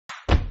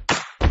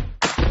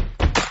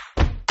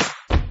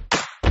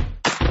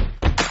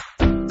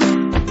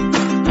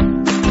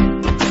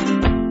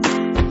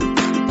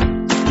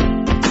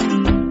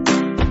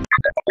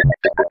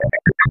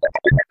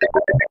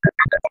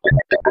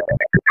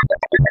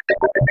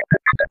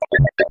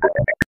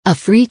A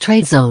free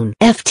trade zone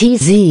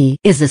 (FTZ)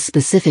 is a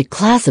specific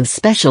class of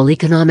special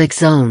economic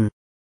zone.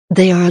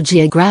 They are a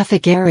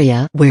geographic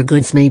area where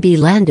goods may be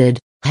landed,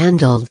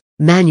 handled,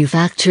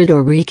 manufactured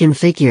or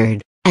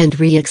reconfigured, and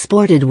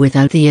re-exported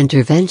without the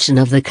intervention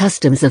of the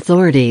customs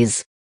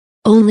authorities.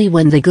 Only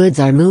when the goods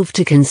are moved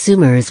to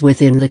consumers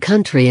within the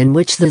country in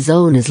which the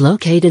zone is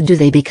located do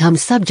they become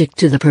subject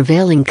to the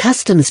prevailing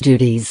customs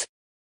duties.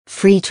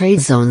 Free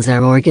trade zones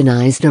are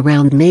organized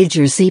around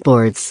major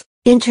seaports,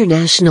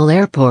 international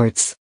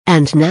airports,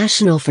 and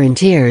national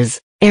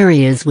frontiers,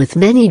 areas with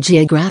many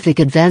geographic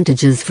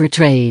advantages for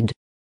trade.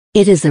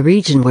 It is a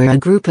region where a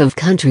group of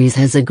countries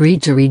has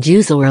agreed to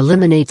reduce or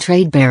eliminate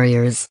trade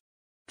barriers.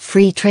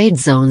 Free trade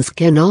zones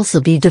can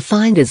also be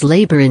defined as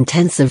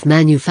labor-intensive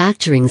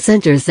manufacturing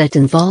centers that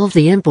involve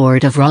the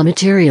import of raw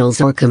materials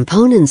or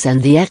components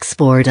and the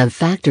export of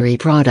factory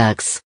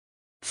products.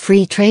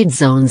 Free trade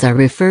zones are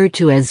referred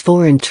to as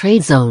foreign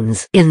trade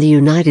zones in the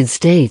United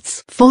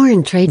States,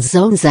 Foreign Trade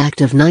Zones Act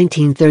of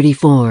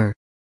 1934.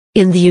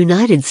 In the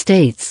United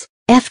States,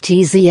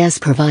 FTZs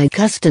provide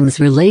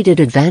customs-related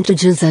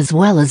advantages as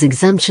well as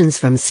exemptions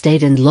from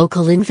state and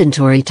local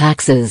inventory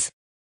taxes.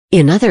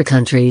 In other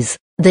countries,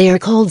 they are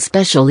called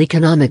special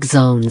economic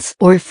zones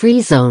or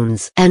free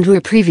zones and were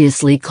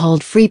previously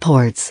called free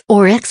ports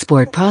or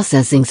export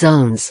processing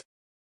zones.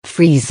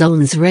 Free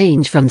zones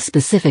range from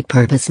specific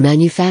purpose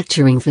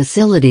manufacturing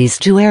facilities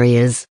to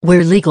areas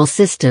where legal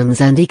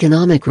systems and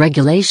economic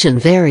regulation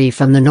vary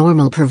from the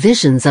normal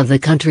provisions of the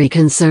country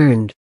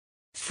concerned.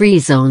 Free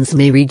zones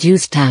may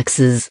reduce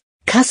taxes,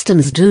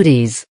 customs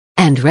duties,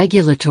 and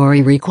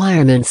regulatory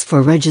requirements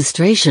for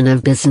registration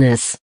of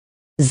business.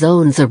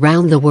 Zones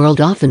around the world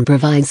often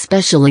provide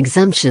special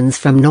exemptions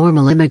from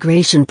normal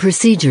immigration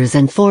procedures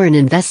and foreign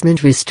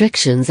investment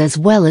restrictions as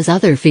well as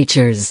other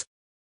features.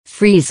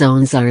 Free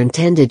zones are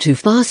intended to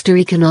foster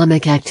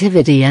economic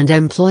activity and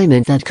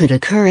employment that could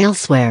occur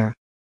elsewhere.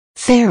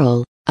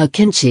 Farrell,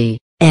 Akinci,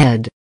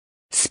 ed.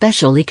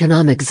 Special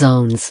Economic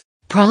Zones,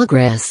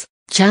 Progress,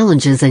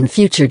 Challenges and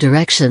Future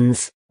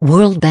Directions,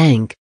 World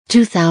Bank,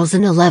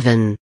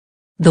 2011.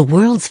 The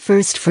world's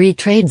first free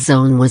trade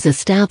zone was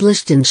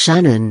established in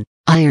Shannon,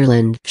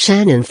 Ireland,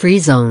 Shannon Free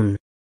Zone.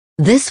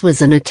 This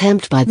was an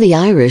attempt by the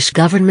Irish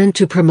government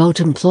to promote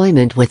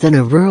employment within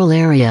a rural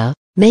area,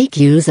 make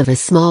use of a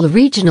small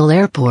regional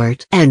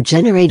airport, and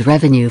generate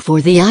revenue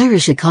for the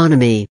Irish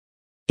economy.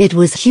 It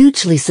was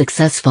hugely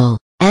successful,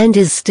 and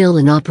is still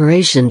in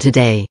operation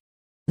today.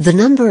 The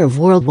number of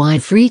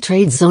worldwide free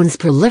trade zones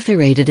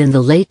proliferated in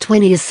the late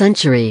 20th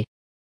century.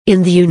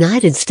 In the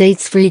United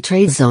States, free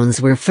trade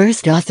zones were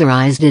first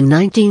authorized in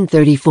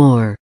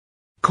 1934.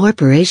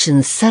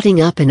 Corporations setting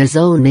up in a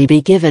zone may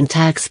be given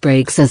tax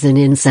breaks as an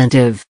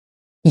incentive.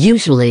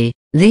 Usually,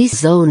 these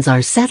zones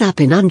are set up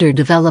in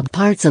underdeveloped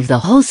parts of the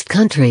host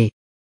country.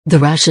 The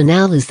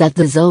rationale is that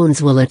the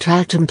zones will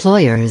attract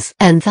employers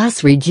and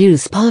thus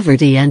reduce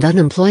poverty and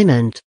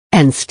unemployment,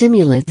 and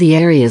stimulate the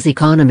area's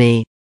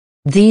economy.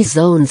 These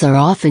zones are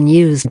often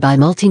used by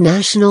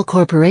multinational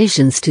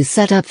corporations to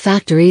set up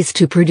factories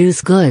to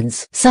produce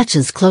goods, such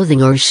as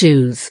clothing or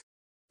shoes.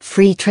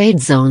 Free trade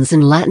zones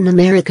in Latin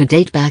America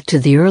date back to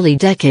the early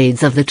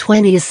decades of the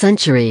 20th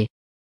century.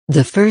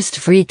 The first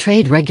free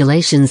trade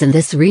regulations in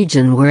this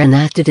region were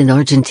enacted in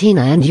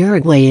Argentina and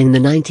Uruguay in the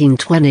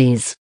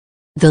 1920s.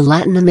 The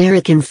Latin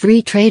American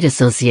Free Trade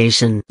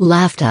Association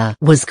 (LAFTA)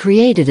 was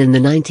created in the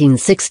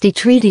 1960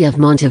 Treaty of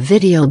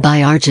Montevideo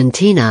by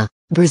Argentina,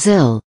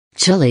 Brazil,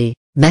 Chile,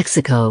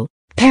 Mexico,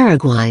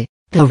 Paraguay,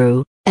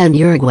 Peru, and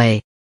Uruguay.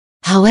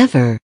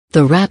 However,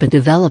 the rapid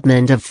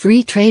development of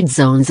free trade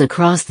zones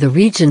across the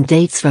region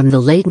dates from the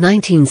late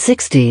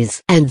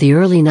 1960s and the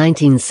early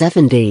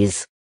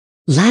 1970s.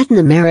 Latin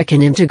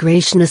American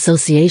Integration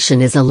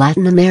Association is a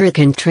Latin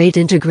American trade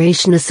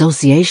integration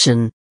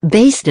association,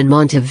 based in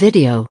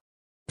Montevideo.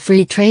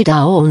 Free trade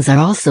zones are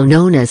also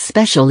known as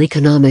special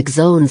economic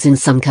zones in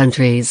some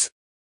countries.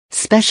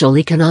 Special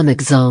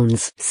economic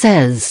zones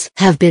 (SEZ)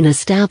 have been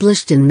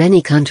established in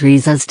many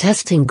countries as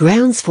testing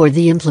grounds for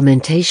the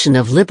implementation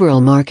of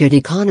liberal market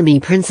economy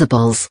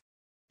principles.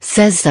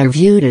 SEZ are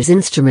viewed as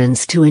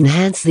instruments to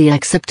enhance the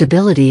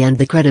acceptability and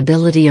the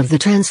credibility of the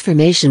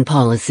transformation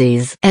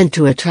policies and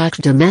to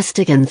attract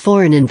domestic and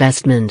foreign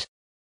investment.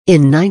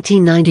 In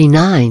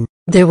 1999,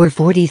 there were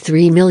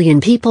 43 million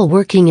people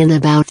working in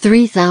about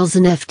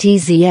 3,000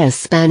 FTZs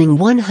spanning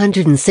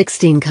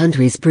 116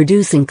 countries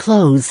producing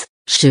clothes,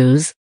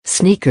 shoes,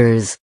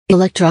 sneakers,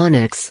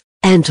 electronics,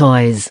 and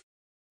toys.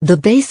 The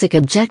basic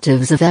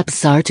objectives of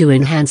EPS are to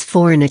enhance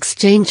foreign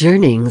exchange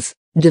earnings,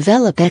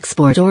 develop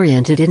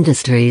export-oriented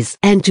industries,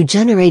 and to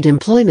generate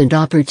employment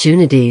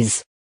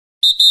opportunities.